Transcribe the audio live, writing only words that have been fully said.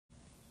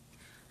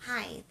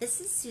Hi, this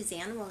is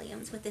Suzanne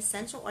Williams with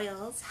Essential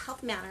Oils,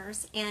 Health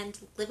Matters, and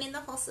Living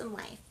the Wholesome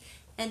Life.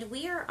 And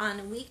we are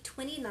on week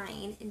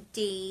 29,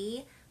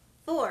 day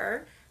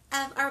 4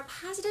 of our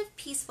positive,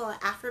 peaceful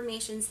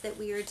affirmations that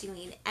we are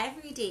doing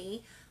every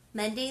day,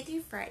 Monday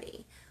through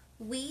Friday.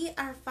 We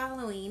are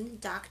following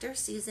Dr.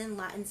 Susan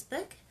Lawton's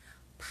book,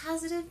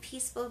 Positive,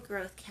 Peaceful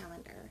Growth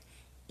Calendar.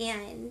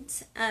 And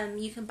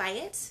you can buy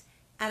it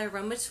at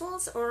Aroma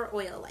Tools or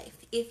Oil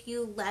Life. If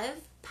you love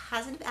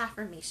positive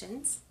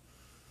affirmations,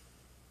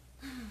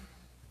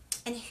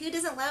 and who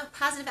doesn't love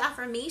positive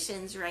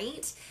affirmations,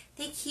 right?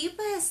 They keep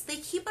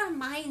our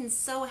minds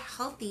so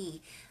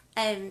healthy,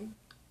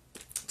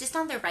 just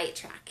on the right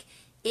track.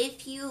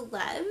 If you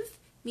love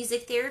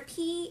music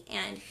therapy,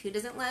 and who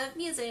doesn't love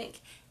music,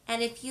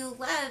 and if you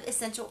love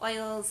essential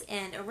oils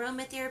and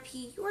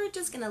aromatherapy, you're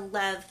just gonna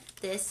love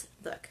this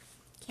book.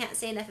 Can't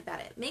say enough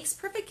about it. Makes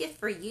perfect gift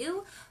for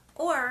you,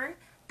 or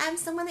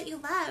someone that you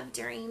love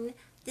during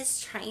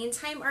this trying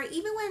time, or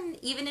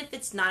even if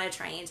it's not a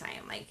trying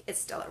time, like it's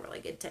still a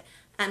really good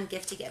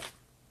gift to give.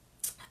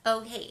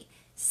 Okay,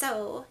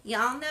 so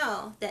y'all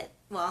know that,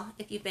 well,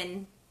 if you've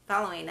been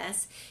following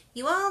us,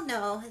 you all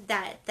know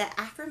that the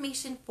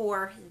affirmation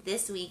for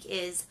this week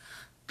is,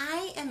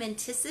 I am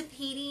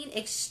anticipating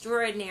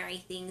extraordinary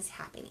things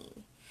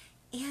happening.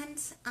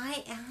 And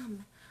I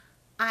am.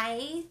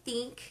 I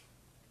think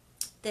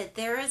that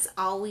there is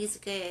always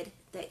good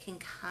that can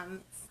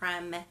come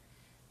from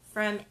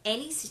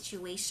any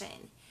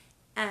situation.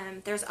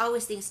 There's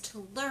always things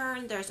to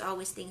learn. There's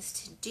always things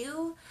to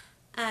do.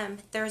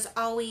 There's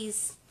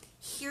always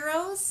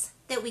heroes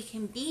that we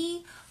can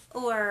be,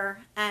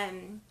 or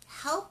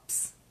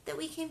helps that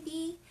we can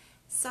be.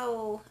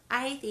 So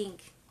I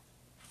think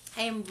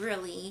I am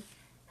really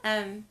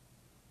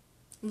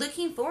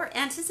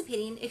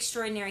anticipating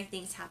extraordinary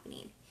things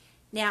happening.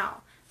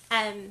 Now,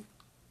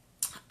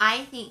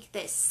 I think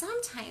that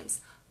sometimes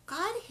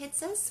God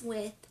hits us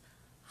with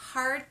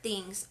hard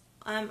things.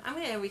 I'm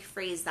going to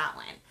rephrase that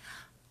one.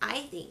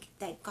 I think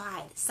that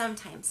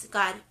sometimes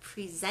God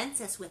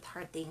presents us with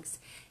hard things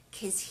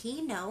because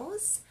He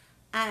knows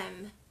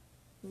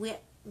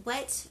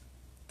what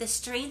the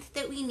strength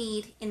that we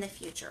need in the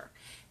future.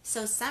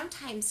 So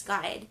sometimes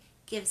God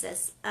gives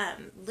us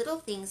little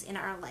things in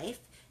our life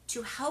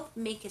to help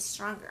make us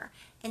stronger.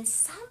 And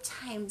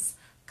sometimes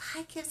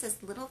God gives us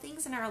little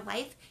things in our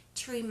life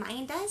to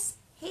remind us,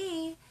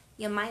 hey,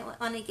 you might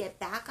want to get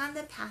back on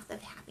the path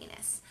of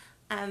happiness,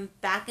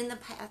 back in the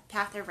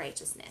path of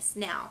righteousness.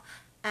 Now,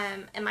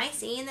 am I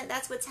saying that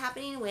that's what's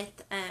happening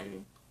with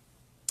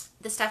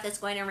the stuff that's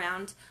going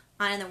around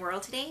on in the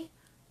world today?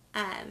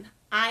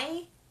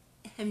 I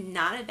am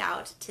not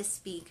about to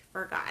speak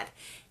for God.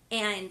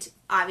 And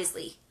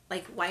obviously,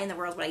 like, why in the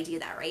world would I do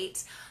that,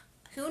 right?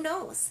 Who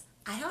knows?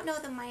 I don't know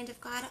the mind of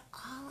God.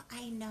 All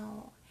I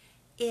know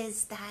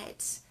is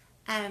that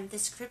the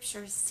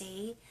scriptures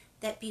say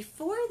that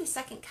before the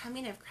second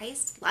coming of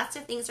Christ, lots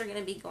of things are going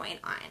to be going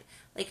on,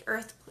 like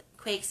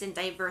earthquakes in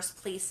diverse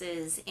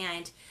places,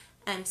 and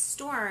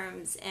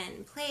storms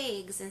and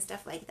plagues and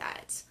stuff like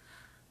that.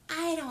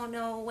 I don't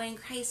know when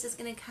Christ is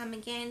going to come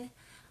again.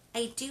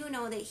 I do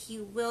know that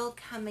He will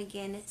come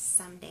again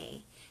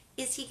someday.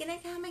 Is He going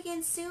to come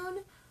again soon?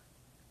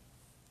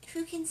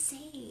 Who can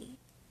say?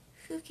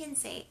 Who can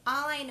say?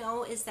 All I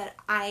know is that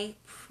I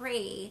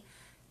pray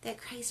that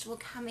Christ will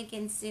come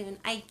again soon.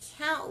 I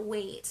can't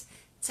wait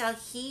till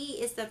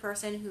He is the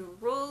person who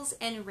rules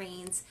and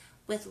reigns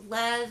with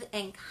love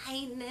and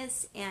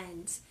kindness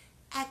and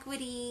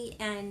equity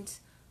and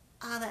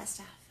all that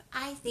stuff.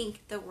 I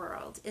think the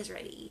world is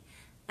ready.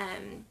 I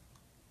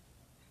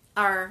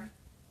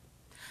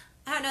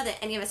don't know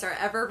that any of us are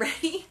ever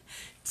ready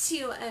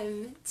to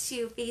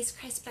face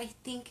Christ, but I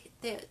think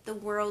that the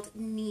world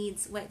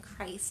needs what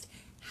Christ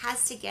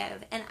has to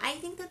give, and I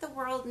think that the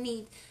world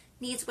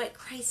needs what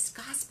Christ's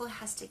gospel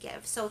has to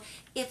give. So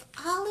if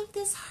all of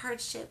this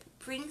hardship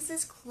brings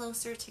us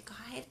closer to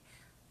God,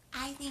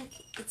 I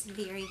think it's a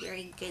very,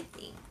 very good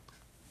thing.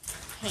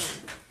 Okay,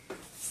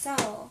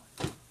 so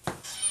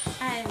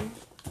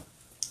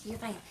you're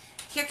fine.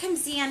 Here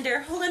comes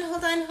Xander. Hold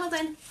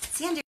on.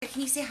 Xander,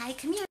 can you say hi?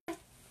 Come here.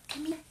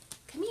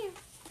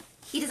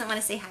 He doesn't want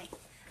to say hi.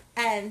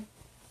 I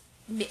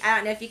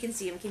don't know if you can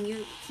see him. Can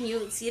you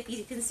see if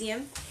you can see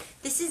him?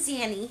 This is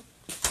Zanny.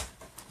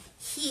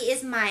 He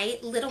is my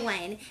little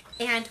one,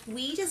 and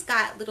we just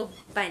got little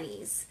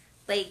bunnies,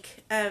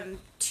 like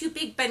 2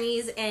 big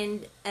bunnies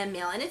and a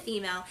male and a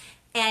female,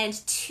 and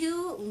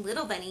 2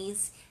 little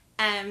bunnies.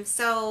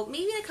 So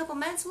maybe in a couple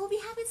months we'll be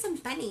having some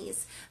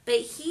bunnies. But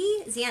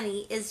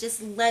Zanny, is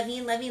just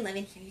loving.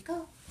 Here you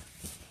go.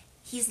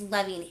 He's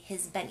loving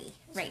his bunny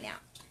right now.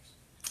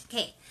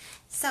 Okay,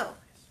 so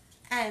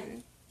I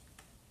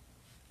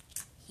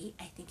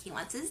think he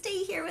wants to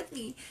stay here with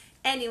me.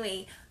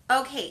 Anyway,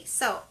 okay,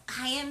 so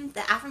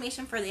the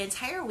affirmation for the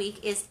entire week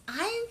is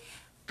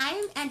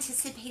I'm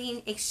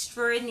anticipating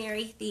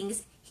extraordinary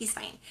things. He's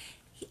fine.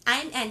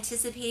 I'm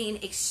anticipating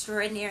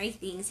extraordinary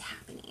things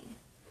happening.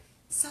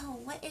 So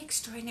what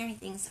extraordinary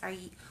things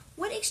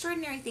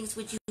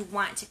would you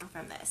want to come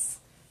from this?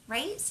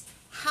 right?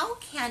 How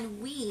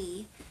can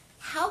we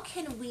help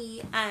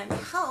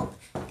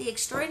the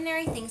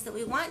extraordinary things that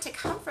we want to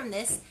come from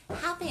this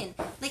happen?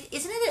 Like,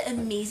 isn't it an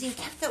amazing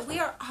gift that we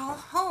are all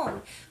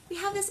home? We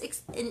have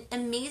this an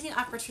amazing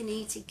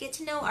opportunity to get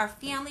to know our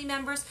family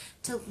members,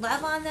 to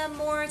love on them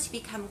more, to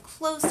become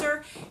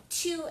closer,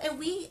 and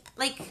we,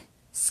 like,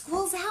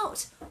 school's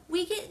out.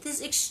 We get this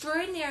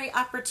extraordinary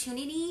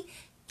opportunity.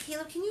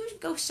 Caleb, can you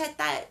go shut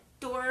that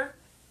door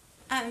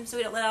so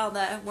we don't let all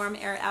the warm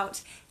air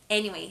out?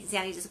 Anyway,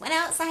 Zanny just went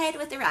outside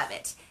with the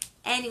rabbit.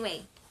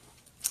 Anyway,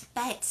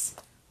 but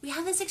we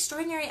have this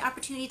extraordinary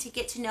opportunity to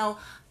get to know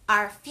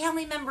our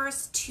family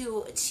members,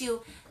 to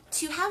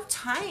have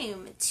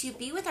time to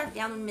be with our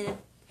family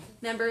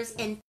members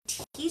and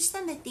teach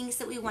them the things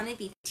that we want to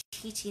be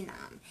teaching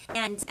them,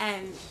 and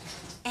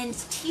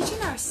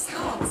teaching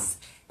ourselves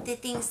the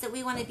things that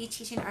we want to be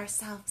teaching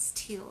ourselves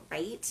too,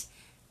 right?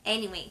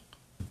 Anyway,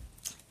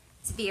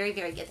 it's a very,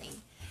 very good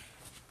thing.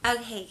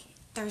 Okay,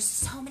 there's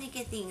so many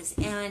good things,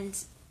 and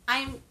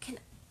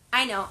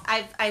I know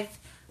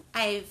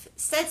I've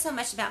said so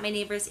much about my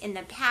neighbors in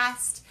the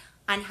past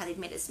on how they've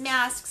made us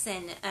masks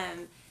and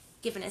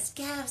given us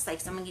gifts. Like,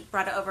 someone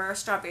brought over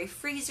strawberry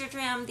freezer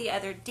jam the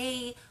other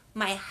day.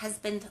 My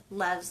husband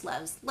loves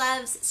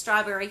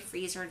strawberry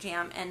freezer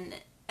jam, and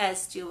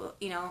as do,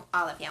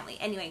 all the family.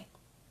 Anyway,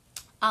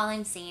 all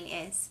I'm saying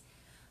is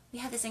we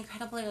have this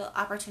incredible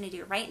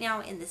opportunity right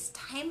now in this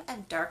time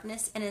of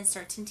darkness and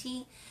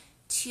uncertainty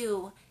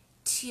to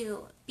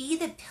be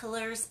the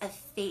pillars of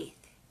faith,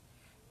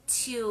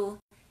 to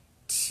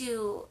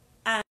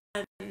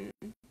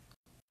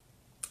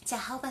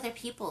help other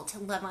people, to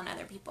love on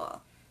other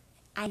people.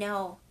 I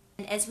know,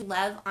 and as we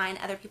love on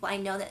other people, I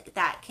know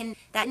that in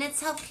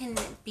itself can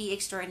be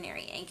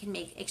extraordinary and can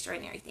make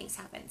extraordinary things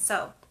happen.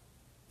 So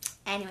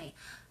anyway,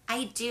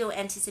 I do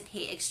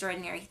anticipate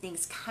extraordinary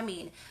things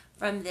coming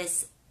from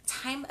this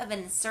time of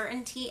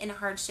uncertainty and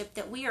hardship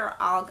that we are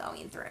all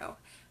going through,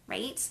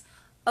 right?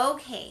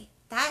 Okay,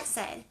 that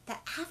said, the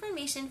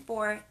affirmation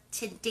for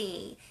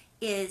today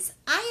is,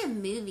 I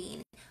am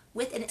moving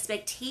with an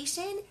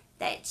expectation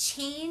that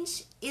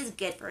change is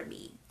good for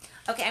me.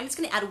 Okay, I'm just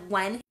going to add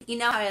one. You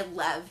know how I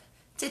love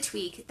to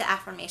tweak the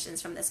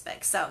affirmations from this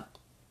book. So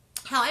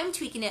how I'm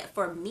tweaking it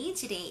for me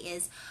today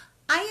is,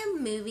 I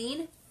am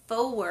moving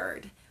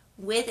forward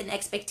with an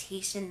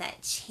expectation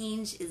that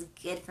change is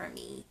good for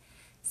me.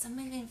 So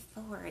moving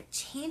forward,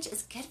 change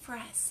is good for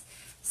us.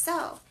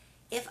 So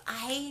if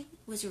I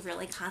was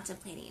really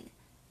contemplating,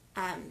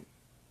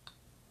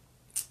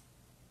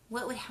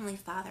 what would Heavenly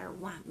Father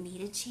want me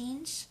to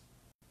change?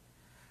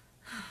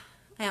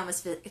 I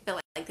almost feel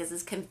like this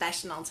is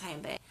confessional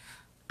time, but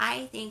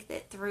I think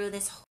that through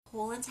this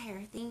whole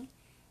entire thing,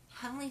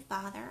 Heavenly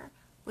Father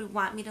would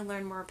want me to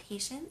learn more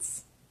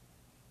patience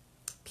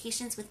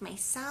with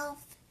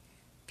myself,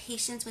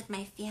 patience with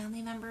my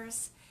family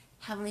members.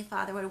 Heavenly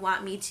Father would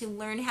want me to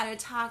learn how to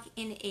talk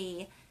in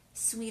a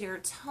sweeter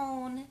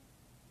tone,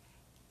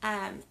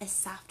 a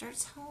softer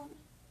tone.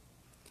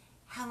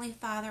 Heavenly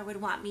Father would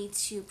want me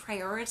to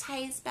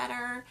prioritize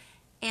better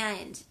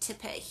and to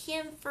put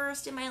Him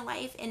first in my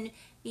life, and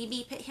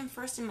maybe put Him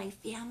first in my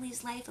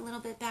family's life a little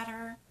bit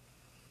better.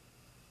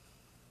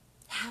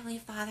 Heavenly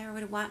Father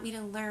would want me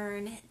to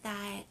learn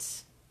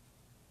that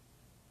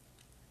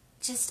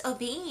just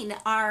obeying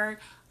our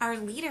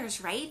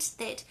leaders, right?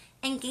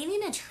 And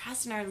gaining a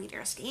trust in our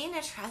leaders, gaining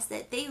a trust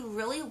that they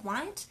really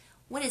want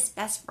what is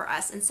best for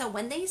us. And so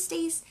when they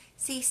say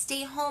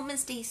stay home and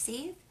stay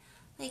safe,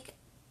 like,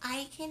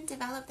 I can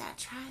develop that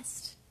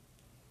trust.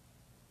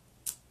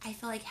 I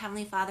feel like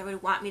Heavenly Father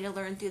would want me to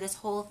learn through this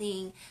whole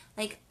thing.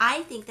 Like,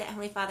 I think that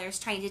Heavenly Father is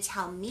trying to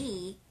tell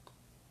me,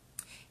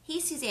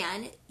 hey,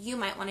 Suzanne, you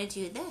might want to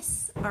do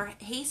this. Or,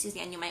 hey,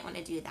 Suzanne, you might want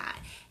to do that.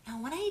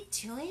 And when I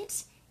do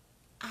it,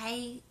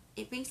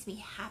 it brings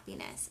me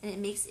happiness,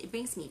 and it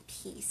brings me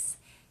peace.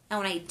 And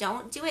when I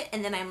don't do it,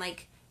 and then I'm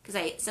like,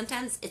 because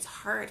sometimes it's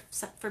hard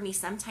for me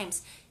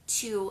sometimes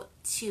to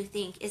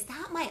think, is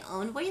that my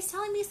own voice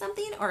telling me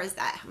something, or is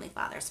that Heavenly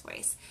Father's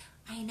voice?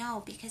 I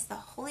know, because the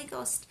Holy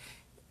Ghost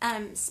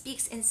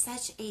speaks in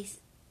such a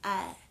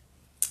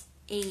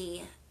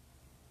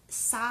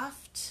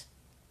soft,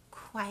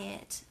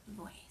 quiet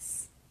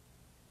voice.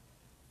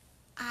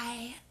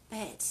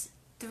 But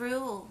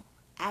through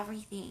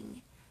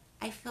everything,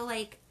 I feel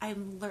like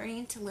I'm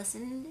learning to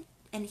listen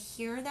and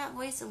hear that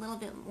voice a little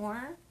bit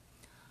more,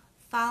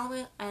 follow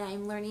it, and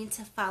I'm learning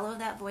to follow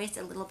that voice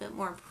a little bit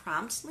more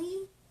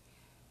promptly.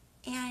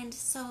 And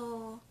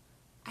so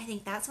I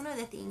think that's one of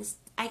the things,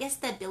 I guess,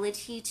 the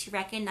ability to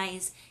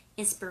recognize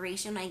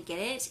inspiration when I get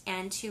it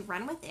and to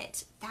run with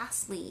it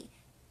fastly.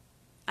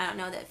 I don't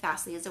know that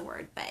fastly is a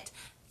word, but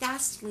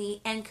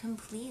fastly and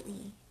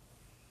completely.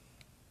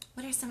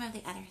 What are some of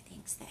the other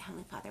things that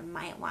Heavenly Father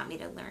might want me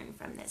to learn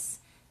from this?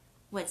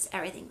 What's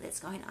everything that's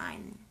going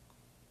on?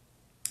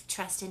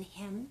 Trust in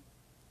Him.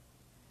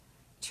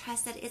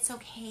 Trust that it's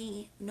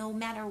okay no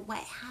matter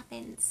what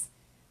happens.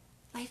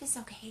 Life is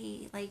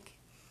okay. Like,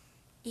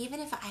 even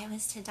if I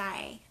was to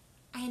die,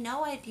 I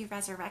know I'd be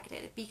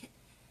resurrected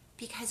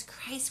because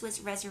Christ was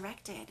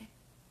resurrected.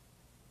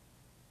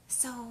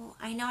 So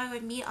I know I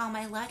would meet all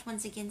my loved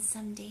ones again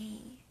someday.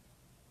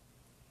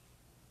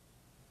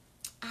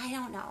 I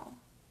don't know.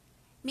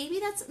 Maybe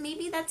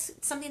that's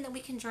something that we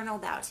can journal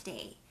about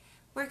today.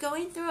 We're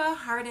going through a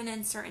hard and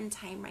uncertain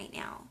time right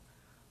now.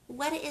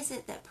 What is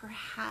it that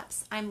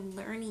perhaps I'm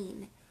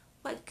learning?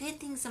 What good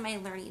things am I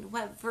learning?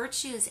 What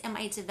virtues am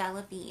I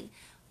developing?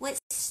 What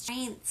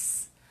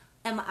strengths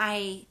am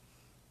I,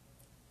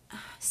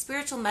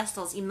 spiritual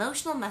muscles,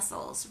 emotional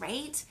muscles,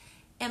 right?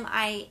 Am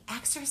I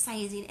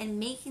exercising and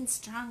making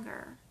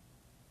stronger?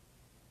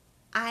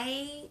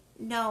 I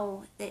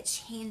know that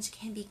change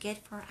can be good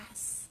for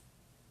us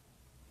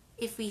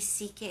if we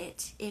seek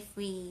it, if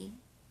we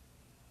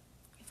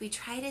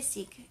try to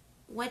seek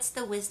what's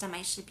the wisdom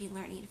I should be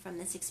learning from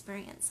this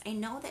experience. I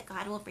know that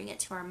God will bring it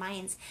to our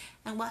minds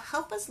and will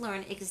help us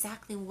learn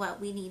exactly what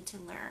we need to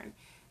learn,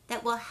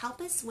 that will help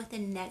us with the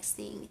next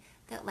thing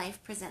that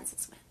life presents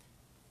us with.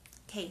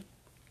 Okay,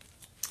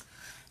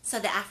 so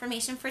the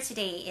affirmation for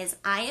today is,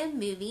 I am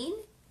moving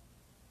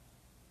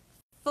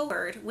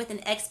forward with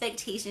an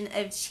expectation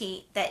of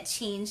change, that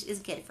change is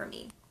good for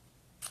me.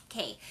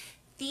 Okay,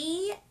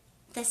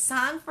 the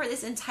song for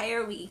this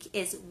entire week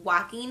is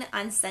Walking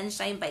on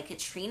Sunshine by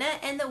Katrina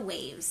and the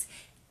Waves.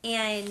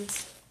 And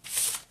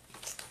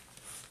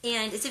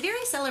it's a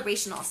very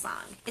celebrational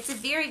song. It's a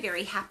very,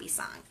 very happy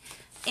song.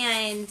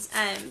 And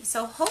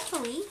so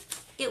hopefully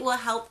it will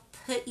help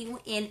put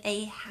you in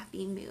a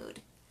happy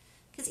mood.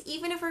 Because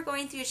even if we're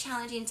going through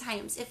challenging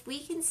times, if we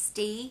can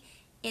stay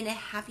in a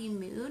happy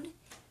mood,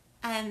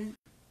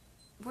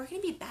 we're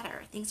going to be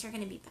better. Things are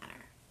going to be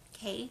better.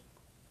 Okay?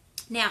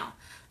 Now,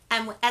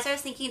 as I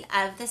was thinking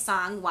of the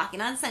song Walking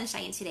on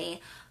Sunshine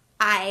today,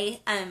 I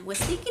was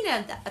thinking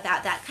about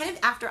that kind of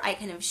after I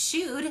kind of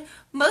shooed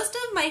most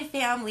of my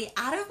family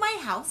out of my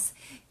house,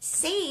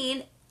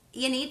 saying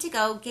you need to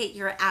go get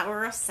your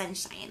hour of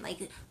sunshine.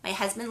 Like, my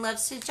husband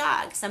loves to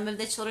jog. Some of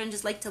the children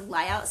just like to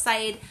lie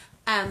outside.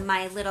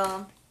 My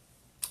little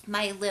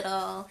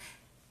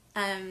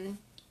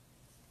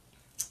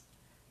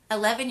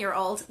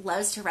 11-year-old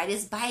loves to ride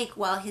his bike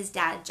while his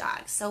dad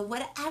jogs. So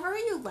whatever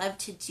you love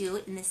to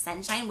do in the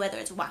sunshine, whether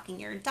it's walking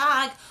your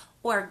dog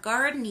or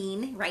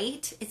gardening,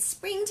 right? It's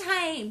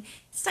springtime.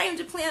 It's time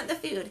to plant the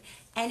food.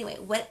 Anyway,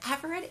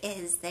 whatever it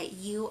is that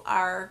you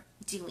are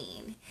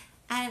doing,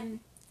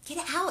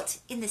 get out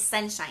in the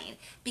sunshine,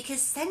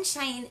 because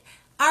sunshine,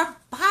 our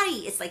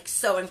body is like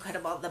so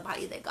incredible, the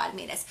body that God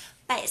made us,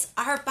 but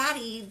our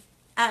body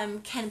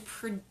can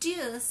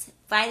produce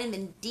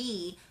vitamin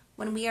D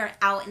when we are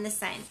out in the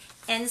sun.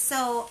 And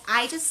so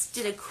I just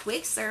did a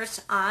quick search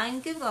on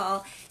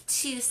Google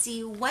to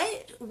see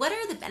what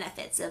are the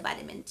benefits of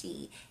vitamin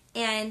D.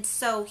 And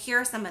so here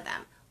are some of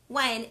them.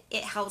 One,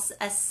 it helps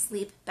us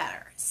sleep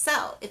better.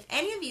 So if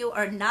any of you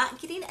are not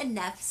getting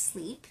enough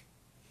sleep,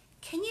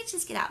 can you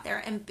just get out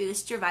there and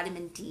boost your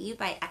vitamin D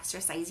by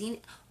exercising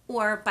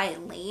or by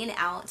laying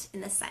out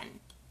in the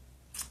sun?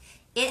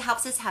 It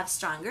helps us have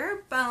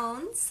stronger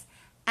bones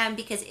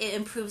because it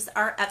improves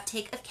our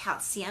uptake of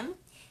calcium.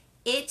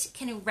 It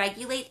can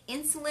regulate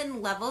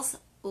insulin levels,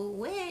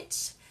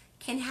 which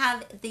can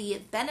have the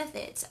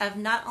benefit of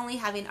not only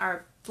having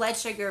our blood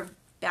sugar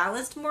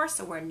balanced more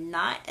so we're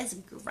not as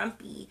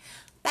grumpy,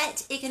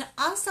 but it can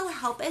also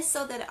help us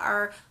so that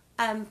our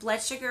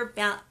blood sugar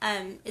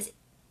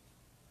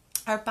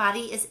our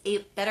body is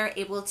better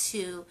able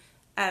to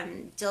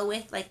deal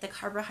with like the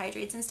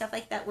carbohydrates and stuff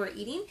like that we're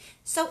eating,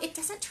 so it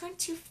doesn't turn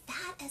to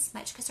fat as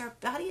much because our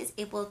body is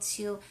able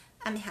to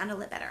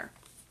handle it better.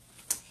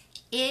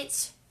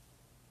 It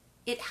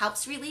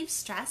helps relieve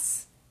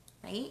stress,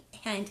 right?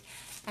 And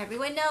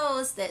everyone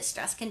knows that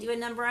stress can do a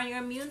number on your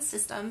immune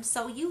system,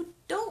 so you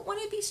don't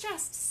want to be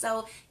stressed.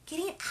 So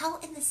getting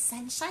out in the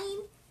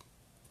sunshine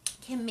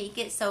can make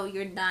it so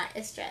you're not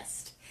as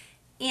stressed.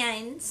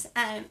 And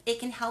it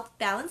can help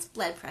balance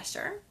blood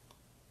pressure.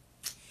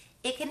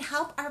 It can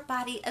help our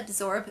body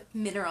absorb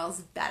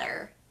minerals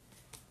better.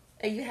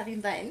 Are you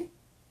having fun?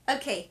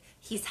 Okay,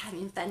 he's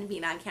having fun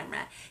being on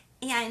camera.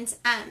 And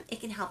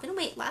it can help in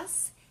weight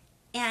loss.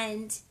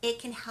 And it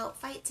can help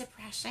fight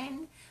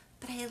depression.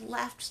 But I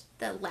left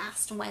the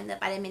last one that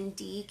vitamin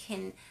D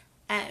can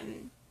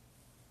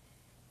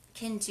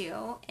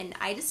do. And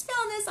I just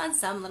found this on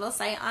some little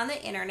site on the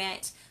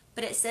internet.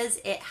 But it says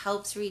it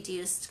helps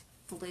reduce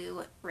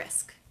flu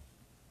risk.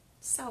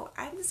 So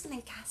I'm just going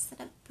to guess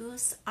that it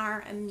boosts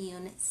our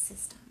immune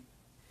system.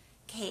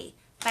 Okay,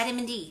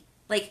 vitamin D,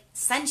 like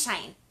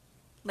sunshine,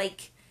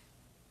 like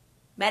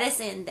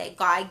medicine that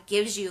God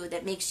gives you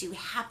that makes you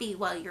happy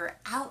while you're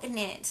out in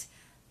it.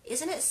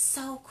 Isn't it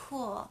so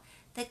cool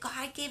that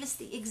God gave us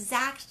the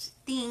exact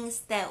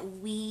things that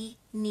we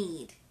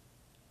need?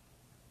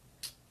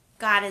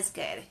 God is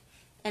good.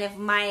 And if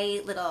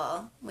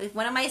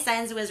one of my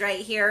sons was right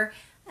here,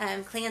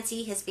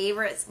 Clancy,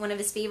 one of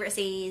his favorite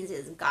sayings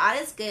is, God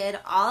is good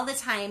all the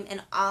time,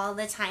 and all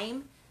the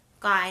time,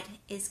 God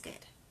is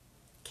good.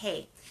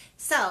 Okay,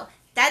 so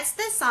that's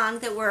the song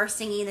that we're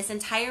singing this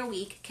entire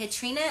week.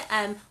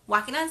 Katrina,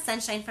 Walking on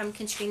Sunshine from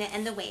Katrina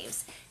and the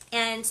Waves.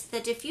 And the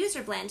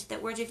diffuser blend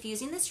that we're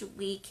diffusing this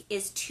week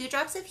is 2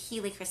 drops of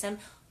helichrysum,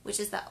 which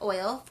is the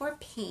oil for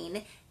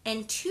pain,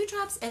 and 2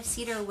 drops of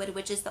cedarwood,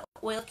 which is the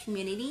oil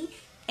community,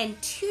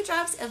 and 2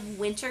 drops of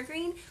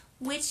wintergreen,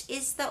 which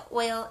is the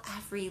oil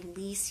of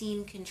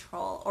releasing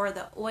control, or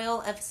the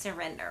oil of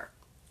surrender.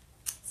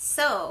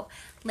 So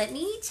let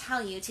me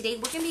tell you, today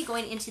we're going to be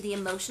going into the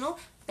emotional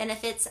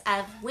benefits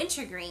of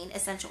wintergreen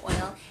essential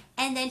oil,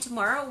 and then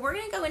tomorrow we're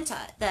going to go into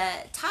the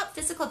top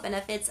physical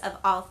benefits of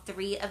all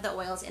 3 of the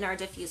oils in our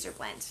diffuser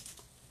blend.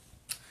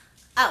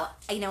 Oh,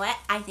 you know what?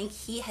 I think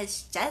he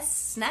has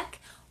just snuck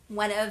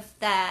one of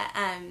the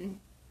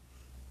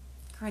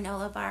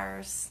granola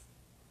bars,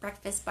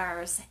 breakfast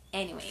bars.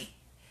 Anyway,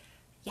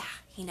 yeah,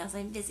 he knows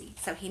I'm busy,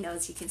 so he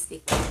knows he can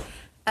sneak one.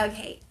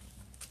 Okay.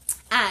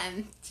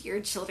 Your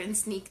children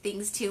sneak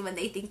things too when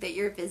they think that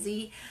you're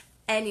busy.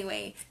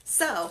 Anyway,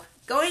 so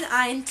going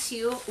on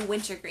to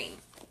wintergreen.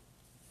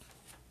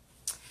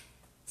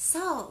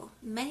 So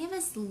many of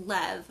us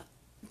love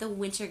the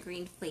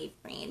wintergreen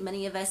flavoring.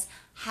 Many of us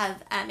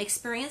have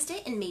experienced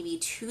it in maybe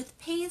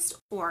toothpaste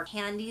or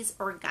candies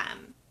or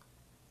gum.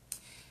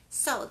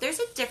 So there's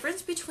a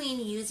difference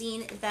between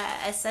using the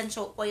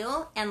essential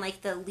oil and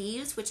like the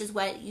leaves, which is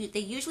what they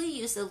usually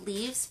use the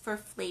leaves for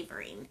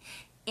flavoring.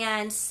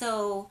 And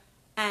so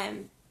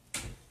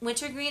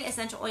wintergreen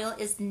essential oil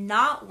is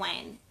not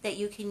one that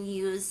you can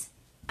use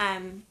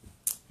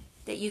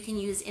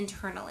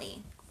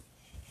internally.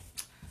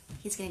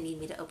 He's going to need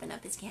me to open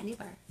up his candy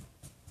bar.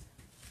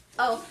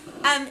 Oh,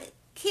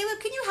 Caleb,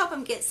 can you help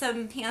him get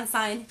some pants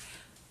on?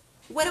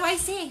 What do I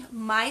say?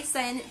 My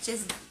son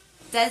just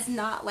does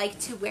not like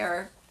to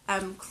wear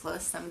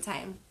clothes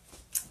sometimes.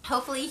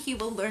 Hopefully he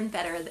will learn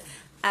better.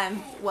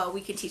 Well, we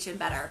can teach him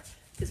better,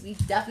 because we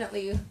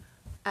definitely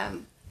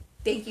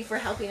thank you for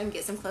helping him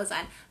get some clothes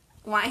on.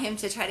 Want him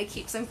to try to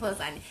keep some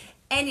clothes on.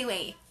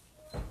 Anyway,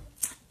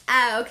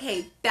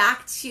 okay,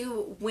 back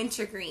to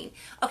wintergreen.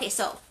 Okay,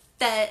 so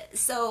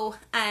there's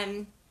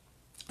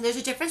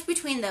a difference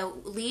between the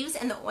leaves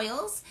and the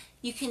oils.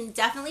 You can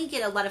definitely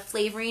get a lot of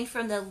flavoring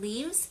from the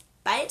leaves,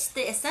 but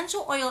the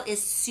essential oil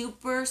is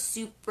super,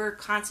 super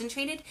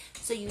concentrated,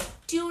 so you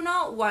do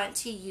not want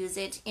to use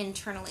it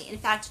internally. In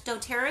fact,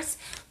 doTERRA's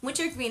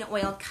wintergreen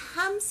oil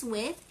comes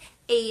with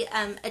a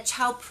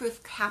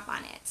child-proof cap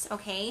on it,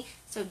 okay?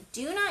 So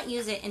do not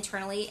use it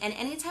internally, and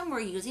anytime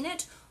we're using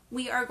it,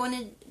 we are going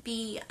to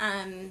be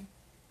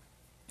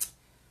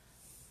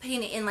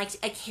putting it in like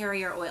a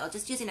carrier oil,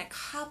 just using a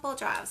couple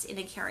drops in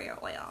a carrier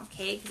oil,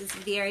 okay? Because it's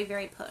very,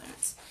 very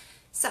potent.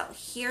 So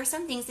here are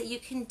some things that you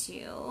can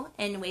do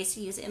and ways to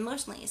use it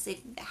emotionally. So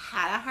if you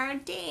had a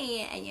hard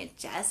day and you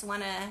just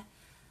want to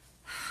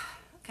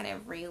kind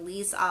of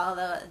release all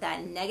that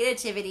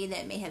negativity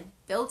that may have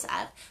built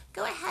up,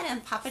 go ahead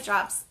and pop a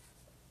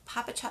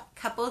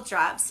couple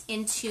drops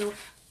into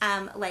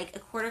like a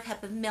 1/4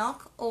 cup of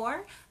milk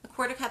or a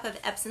 1/4 cup of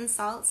Epsom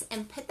salts,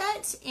 and put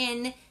that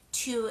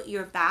into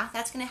your bath.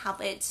 That's going to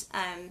help it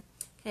kind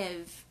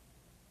of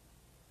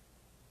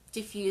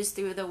diffuse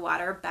through the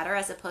water better,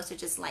 as opposed to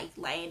just like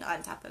laying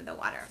on top of the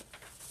water.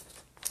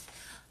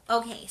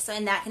 Okay, so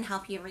and that can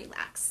help you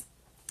relax.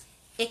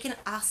 It can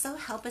also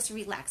help us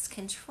relax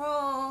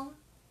control.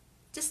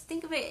 Just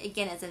think of it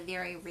again as a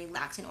very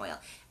relaxing oil.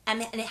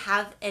 And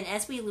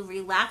as we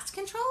relax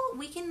control,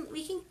 we can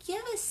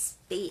give a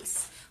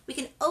space. We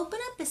can open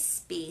up a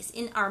space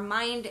in our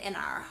mind and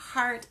our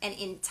heart and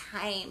in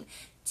time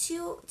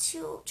to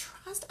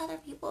trust other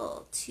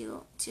people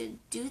to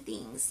do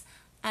things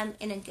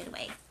in a good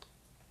way.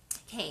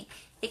 Okay,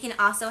 it can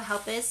also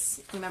help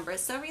us, remember,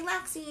 it's so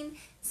relaxing,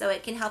 so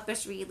it can help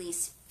us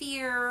release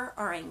fear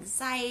or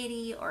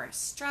anxiety or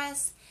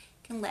stress.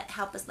 It can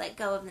help us let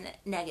go of the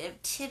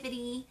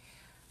negativity.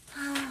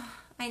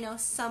 I know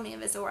so many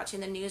of us are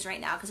watching the news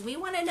right now because we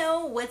want to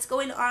know what's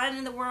going on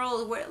in the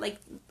world. The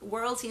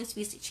world seems to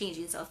be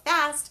changing so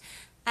fast.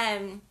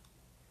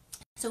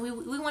 So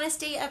we want to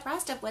stay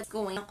abreast of what's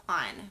going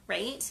on,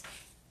 right?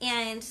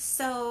 And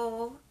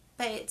so,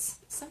 but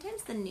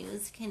sometimes the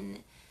news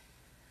can,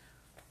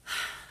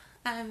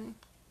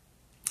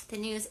 the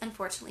news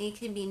unfortunately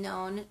can be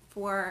known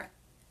for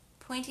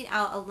pointing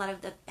out a lot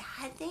of the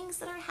bad things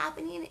that are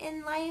happening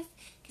in life,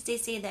 because they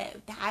say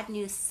that bad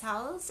news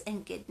sells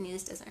and good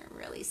news doesn't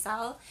really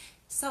sell.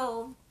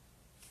 So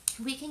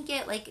we can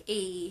get like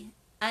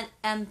an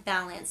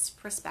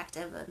unbalanced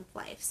perspective of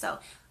life. So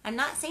I'm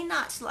not saying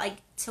not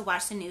to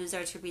watch the news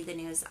or to read the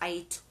news.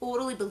 I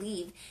totally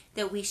believe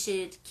that we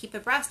should keep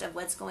abreast of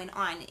what's going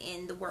on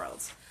in the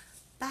world.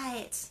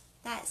 But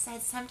that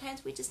said,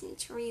 sometimes we just need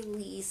to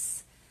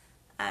release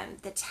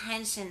the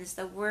tensions,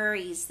 the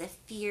worries, the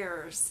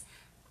fears,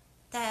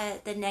 the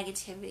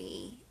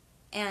negativity.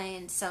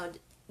 And so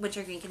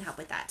wintergreen can help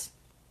with that.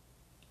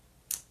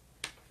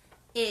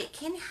 It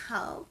can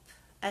help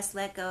us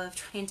let go of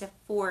trying to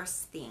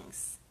force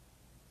things.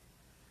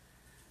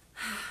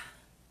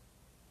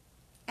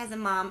 As a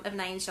mom of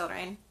 9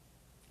 children,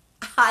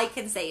 I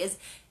can say it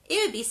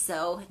would be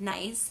so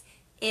nice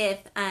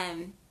if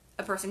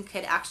a person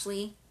could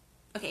actually,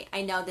 okay,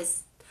 I know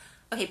this,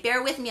 okay,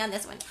 bear with me on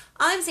this one.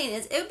 All I'm saying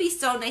is it would be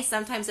so nice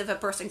sometimes if a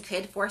person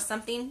could force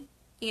something,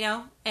 you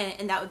know,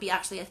 and that would be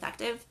actually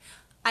effective.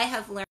 I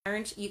have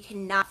learned you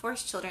cannot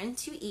force children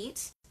to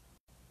eat.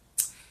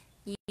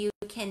 You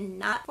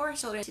cannot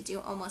force children to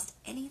do almost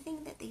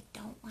anything that they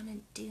don't want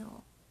to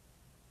do.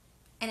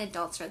 And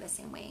adults are the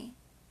same way.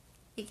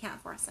 You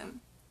can't force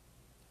them.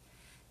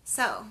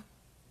 So,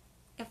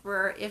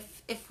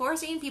 if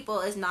forcing people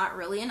is not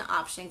really an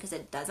option because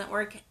it doesn't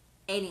work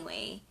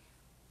anyway,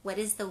 what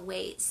is the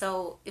way?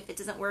 So if it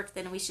doesn't work,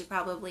 then we should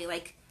probably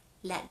like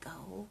let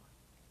go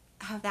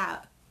of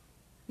that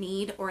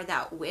need or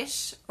that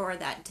wish or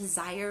that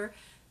desire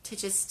to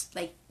just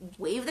like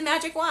wave the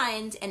magic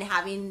wand and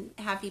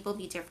have people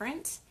be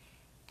different.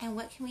 And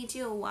what can we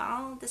do?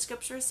 Well, the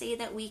scriptures say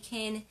that we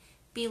can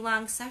be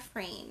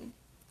long-suffering,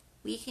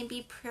 we can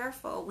be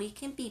prayerful, we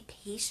can be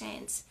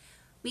patient,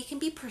 we can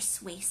be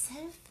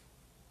persuasive,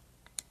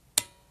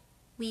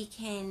 we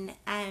can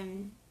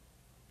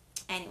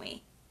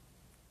anyway,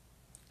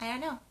 I don't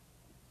know.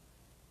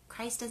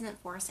 Christ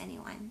doesn't force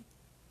anyone.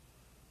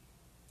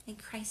 And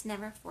Christ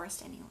never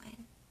forced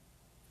anyone.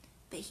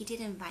 But he did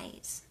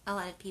invite a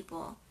lot of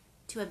people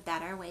to a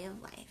better way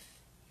of life.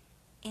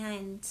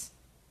 And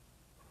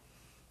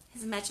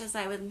as much as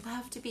I would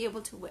love to be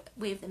able to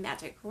wave the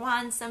magic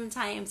wand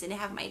sometimes and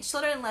have my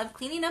children love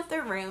cleaning up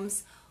their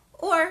rooms,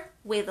 or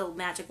wave the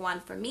magic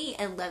wand for me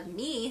and love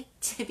me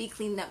to be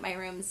cleaning up my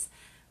rooms,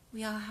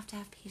 we all have to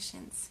have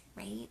patience,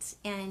 right?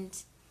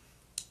 And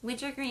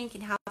Wintergreen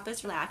can help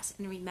us relax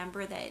and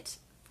remember that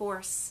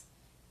force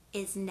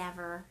is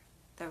never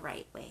the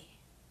right way.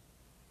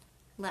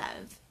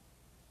 Love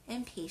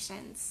and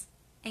patience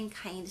and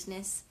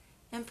kindness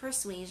and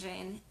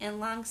persuasion and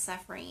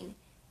long-suffering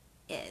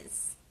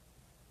is.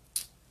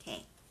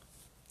 Okay.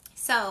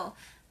 So,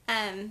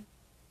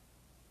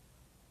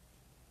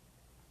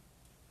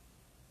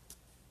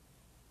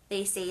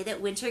 they say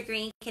that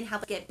wintergreen can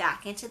help us get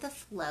back into the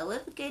flow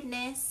of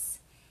goodness.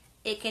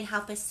 It can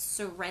help us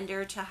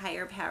surrender to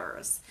higher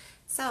powers.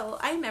 So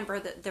I remember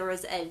that there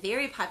was a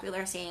very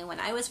popular saying when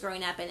I was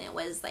growing up, and it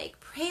was like,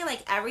 pray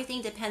like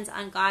everything depends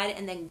on God,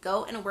 and then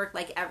go and work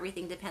like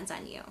everything depends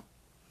on you.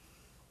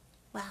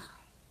 Well,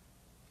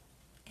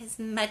 as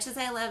much as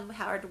I love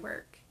hard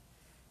work,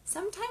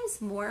 sometimes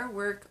more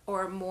work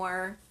or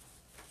more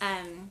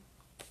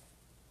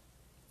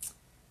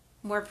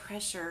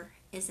pressure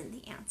isn't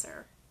the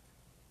answer.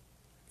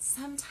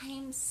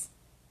 Sometimes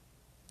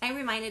I'm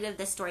reminded of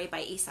the story by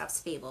Aesop's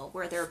Fable,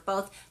 where they're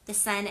both, the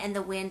sun and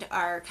the wind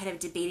are kind of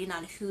debating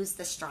on who's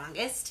the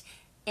strongest.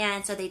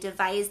 And so they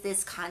devise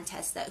this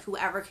contest that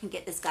whoever can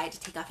get this guy to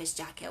take off his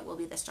jacket will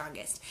be the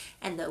strongest.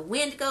 And the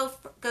wind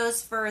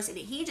goes first, and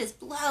he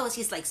just blows.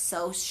 He's like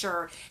so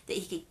sure that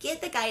he could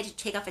get the guy to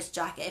take off his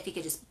jacket if he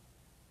could just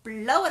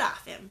blow it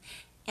off him.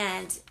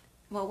 And,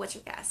 well, what's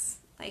your guess?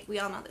 Like, we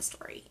all know the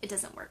story. It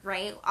doesn't work,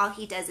 right? All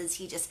he does is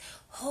he just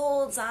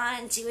holds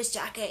on to his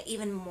jacket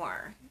even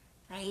more.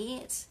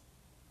 Right?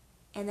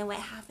 And then what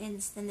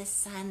happens? Then the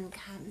sun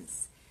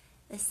comes.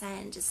 The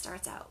sun just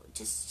starts out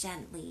just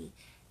gently,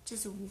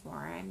 just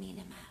warming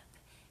him up.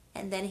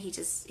 And then he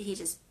just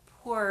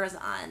pours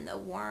on the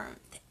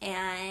warmth,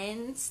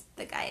 and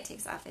the guy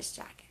takes off his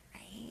jacket,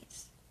 right?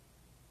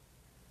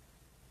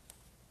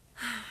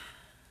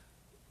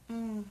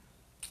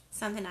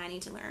 Something I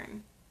need to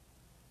learn.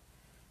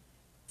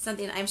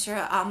 Something I'm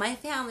sure all my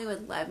family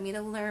would love me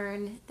to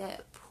learn,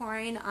 that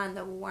pouring on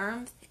the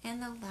warmth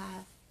and the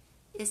love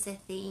is the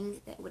thing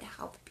that would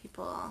help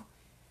people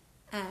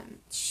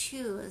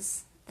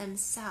choose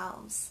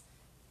themselves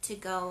to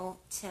go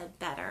to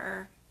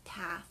better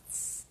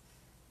paths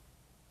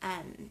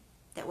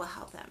that will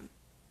help them.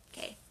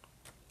 Okay.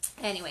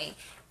 Anyway,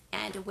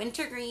 and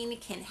wintergreen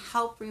can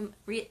help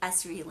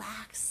us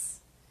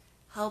relax,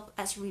 help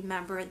us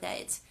remember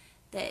that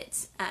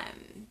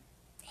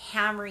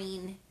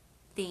hammering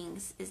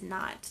things is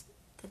not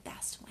the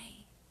best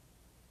way.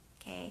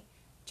 Okay.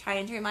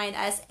 Trying to remind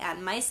us,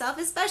 and myself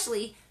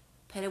especially,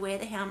 put away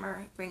the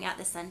hammer, bring out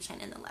the sunshine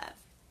and the love.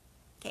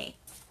 Okay.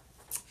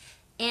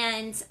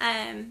 And,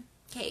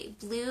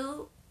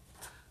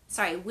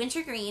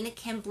 wintergreen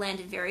can blend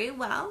very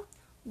well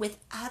with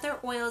other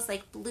oils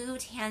like blue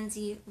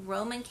tansy,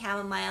 Roman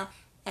chamomile,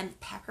 and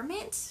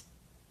peppermint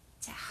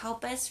to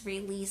help us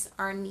release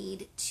our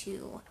need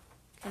to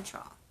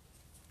control.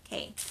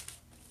 Okay.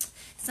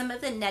 Some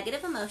of the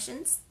negative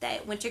emotions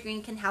that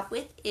wintergreen can help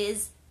with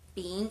is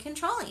being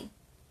controlling,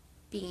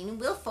 being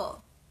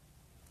willful,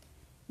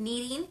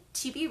 needing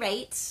to be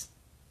right,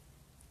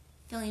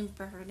 feeling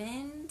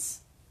burdened,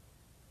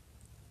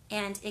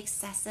 and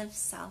excessive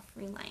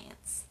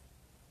self-reliance.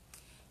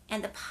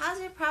 And the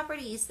positive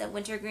properties that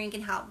wintergreen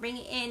can help bring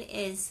in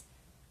is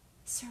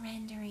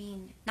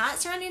surrendering. Not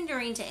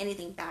surrendering to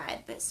anything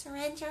bad, but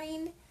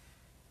surrendering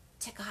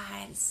to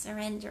God,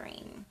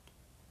 surrendering.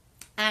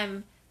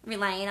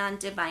 Relying on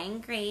divine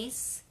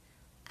grace,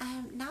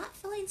 not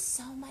feeling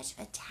so much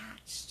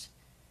attached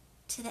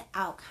to the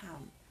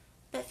outcome,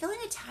 but feeling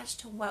attached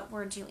to what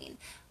we're doing.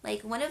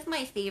 Like, one of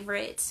my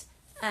favorite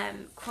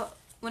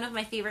one of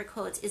my favorite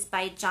quotes is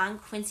by John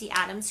Quincy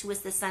Adams, who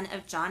was the son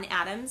of John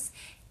Adams.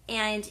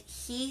 And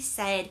he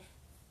said,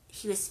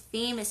 he was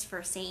famous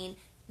for saying,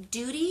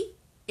 duty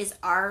is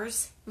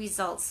ours,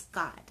 results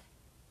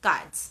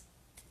God's.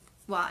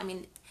 Well, I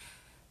mean,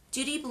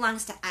 duty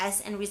belongs to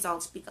us and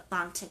results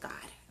belong to God,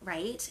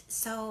 right?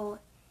 So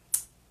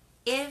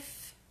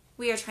if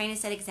we are trying to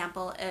set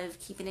example of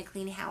keeping a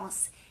clean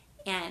house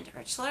and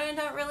our children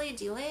don't really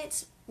do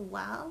it,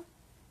 well,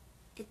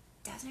 it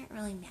doesn't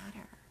really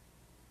matter.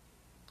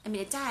 I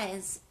mean, it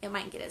does. It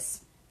might get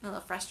us a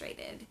little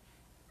frustrated.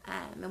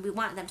 And we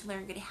want them to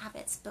learn good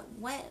habits. But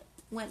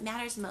what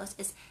matters most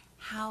is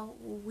how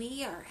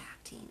we are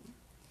acting.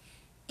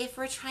 If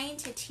we're trying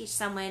to teach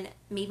someone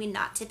maybe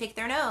not to pick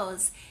their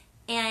nose,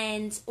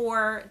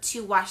 or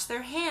to wash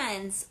their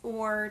hands,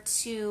 or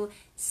to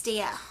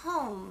stay at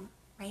home,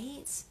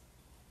 right?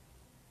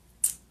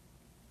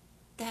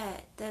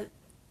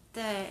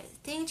 The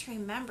thing to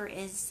remember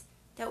is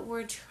that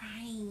we're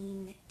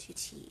trying to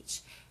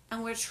teach,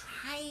 and we're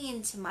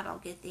trying to model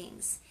good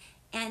things.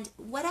 And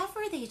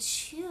whatever they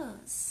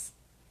choose,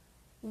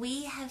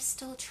 we have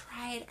still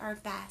tried our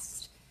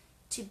best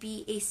to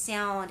be a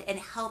sound and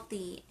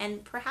healthy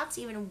and perhaps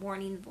even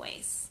warning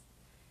voice.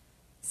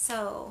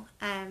 So,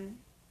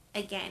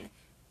 again,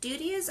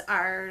 duty is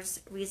ours,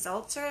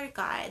 results are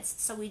God's,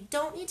 so we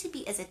don't need to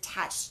be as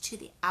attached to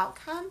the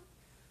outcome.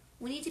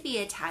 We need to be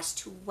attached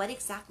to what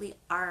exactly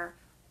are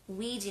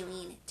we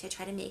doing to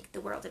try to make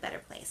the world a better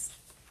place.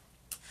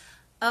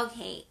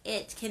 Okay,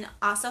 it can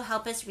also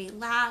help us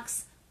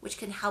relax, which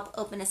can help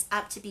open us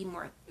up to be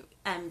more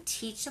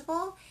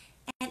teachable,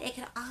 and it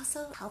can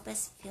also help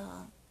us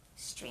feel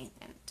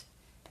strengthened.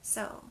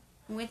 So,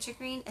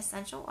 wintergreen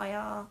essential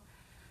oil,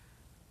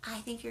 I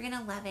think you're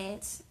gonna love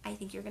it. I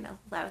think you're gonna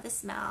love the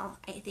smell.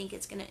 I think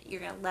you're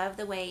gonna love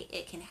the way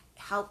it can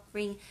help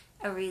bring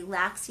a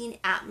relaxing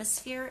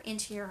atmosphere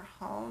into your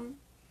home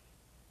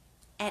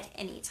at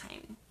any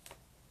time.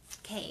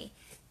 Okay,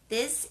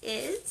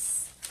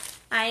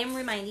 I am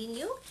reminding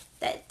you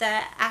that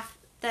the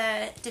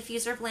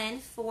diffuser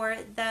blend for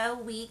the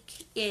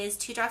week is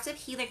 2 drops of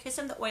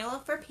helichrysum, the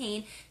oil for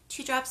pain,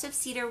 2 drops of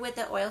cedarwood,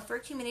 the oil for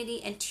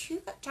community, and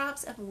 2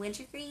 drops of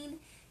wintergreen,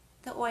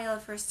 the oil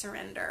for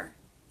surrender.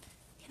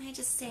 Can I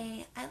just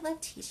say, I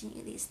love teaching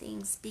you these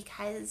things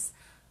because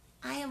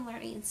I am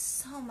learning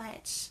so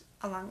much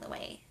along the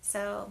way.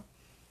 So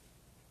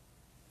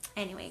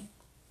anyway,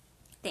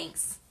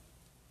 thanks.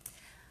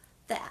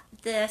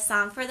 The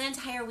song for the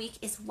entire week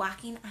is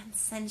Walking on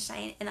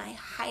Sunshine, and I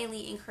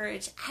highly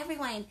encourage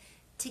everyone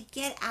to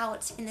get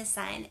out in the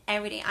sun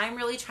every day. I'm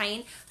really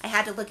trying. I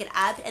had to look it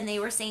up, and they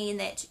were saying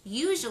that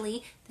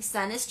usually the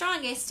sun is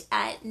strongest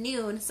at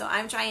noon, so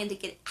I'm trying to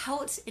get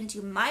out and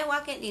do my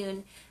walk at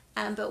noon.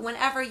 But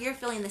whenever you're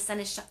feeling the sun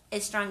is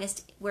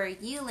strongest where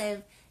you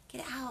live,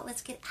 get out.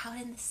 Let's get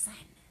out in the sun.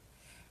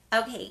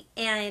 Okay,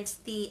 and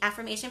the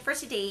affirmation for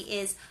today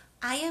is,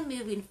 I am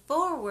moving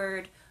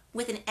forward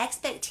with an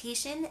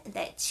expectation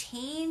that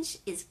change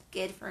is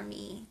good for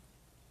me.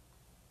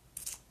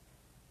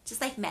 Just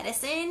like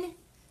medicine,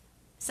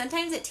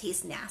 sometimes it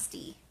tastes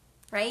nasty,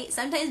 right?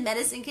 Sometimes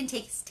medicine can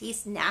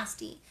taste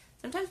nasty.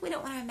 Sometimes we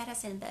don't want our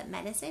medicine, but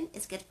medicine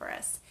is good for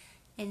us.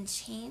 And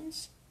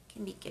change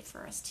can be good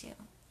for us too.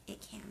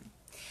 It can.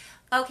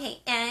 Okay,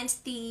 and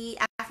the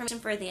affirmation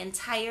for the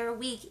entire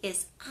week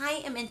is,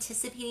 I am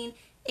anticipating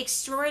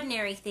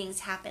extraordinary things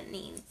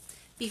happening.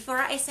 Before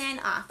I sign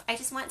off, I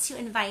just want to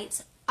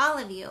invite all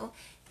of you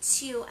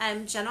to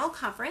General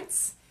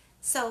Conference.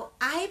 So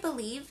I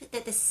believe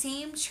that the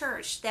same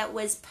church that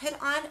was put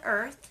on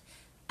earth,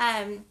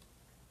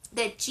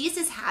 that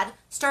Jesus had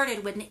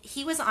started when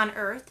he was on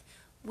earth,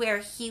 where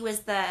he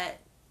was the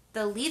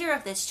leader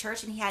of this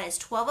church and he had his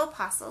 12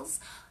 apostles.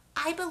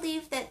 I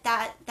believe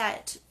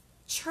that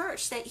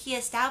church that he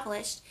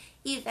established,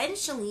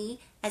 eventually,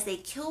 as they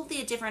killed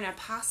the different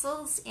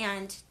apostles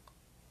and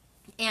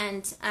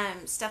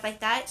stuff like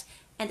that,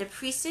 and the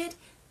priesthood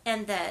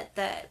and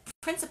the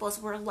principles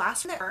were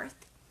lost from the earth,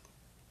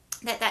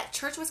 that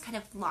church was kind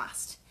of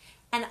lost.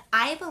 And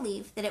I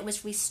believe that it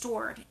was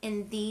restored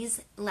in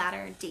these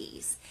latter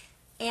days.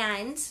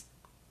 And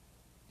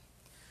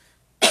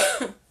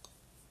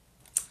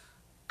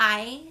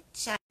I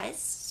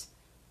just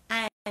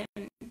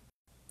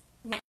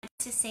want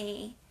to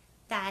say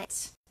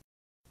that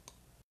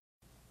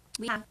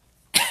we have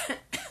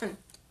a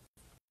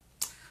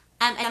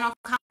general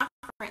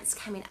conference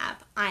coming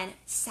up on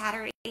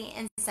Saturday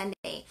and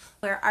Sunday,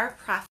 where our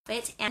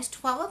prophet and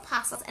 12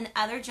 apostles and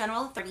other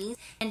general authorities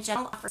and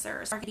general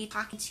officers are going to be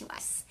talking to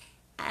us.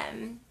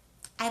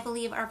 I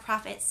believe our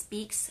prophet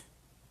speaks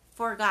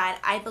for God.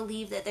 I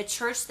believe that the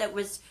church that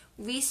was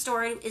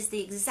restored is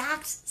the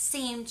exact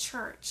same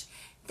church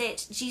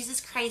that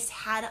Jesus Christ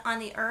had on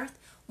the earth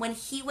when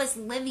he was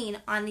living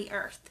on the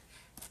earth,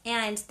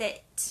 and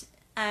that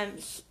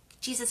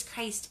Jesus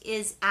Christ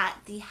is at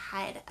the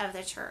head of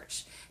the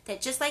church.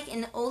 That just like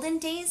in the olden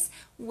days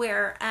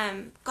where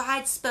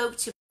God spoke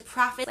to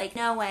prophets like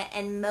Noah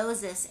and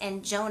Moses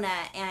and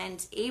Jonah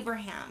and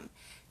Abraham,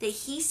 that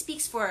he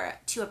speaks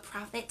to a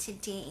prophet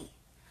today.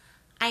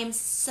 I'm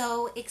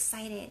so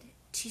excited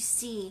to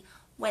see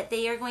what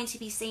they are going to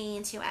be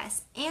saying to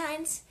us.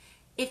 And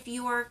if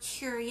you are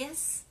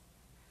curious,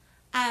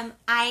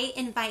 I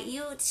invite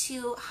you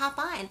to hop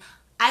on.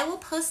 I will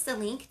post the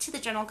link to the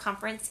General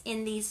Conference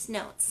in these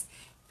notes.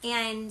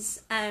 And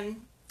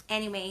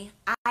anyway,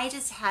 I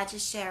just had to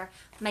share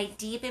my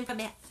deep and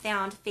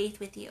profound faith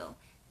with you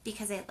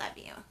because I love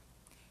you.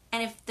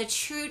 And if the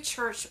true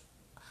church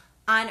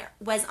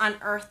was on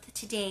earth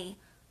today,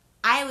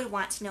 I would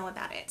want to know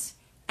about it.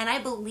 And I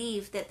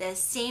believe that the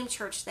same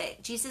church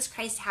that Jesus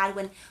Christ had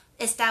when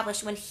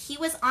he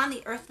was on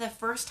the earth the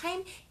first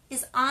time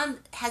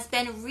has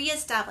been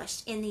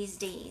reestablished in these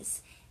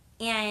days.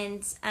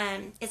 And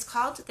it's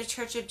called the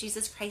Church of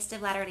Jesus Christ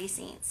of Latter-day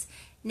Saints.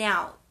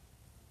 Now,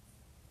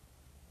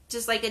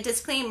 just like a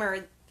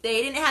disclaimer,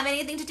 they didn't have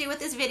anything to do with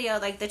this video.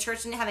 Like, the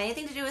church didn't have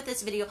anything to do with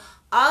this video.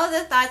 All of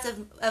the thoughts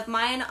of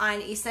mine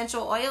on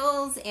essential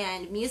oils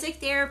and music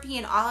therapy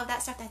and all of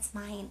that stuff, that's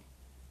mine.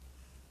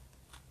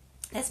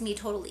 That's me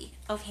totally.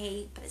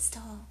 Okay, but it's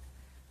still,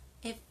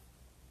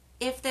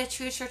 if the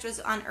true church was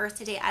on earth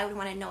today, I would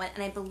want to know it,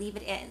 and I believe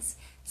it is.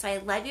 So I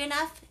love you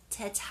enough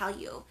to tell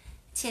you,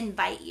 to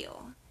invite you,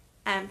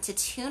 to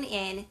tune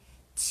in,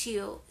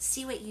 to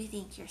see what you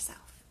think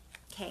yourself.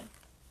 Okay.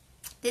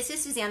 This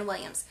is Suzanne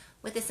Williams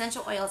with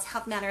Essential Oils,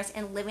 Health Matters,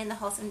 and Living the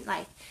Wholesome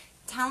Life,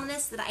 telling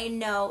us that I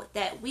know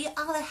that we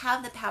all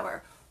have the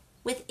power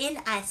within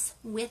us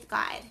with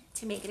God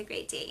to make it a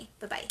great day.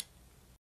 Bye-bye.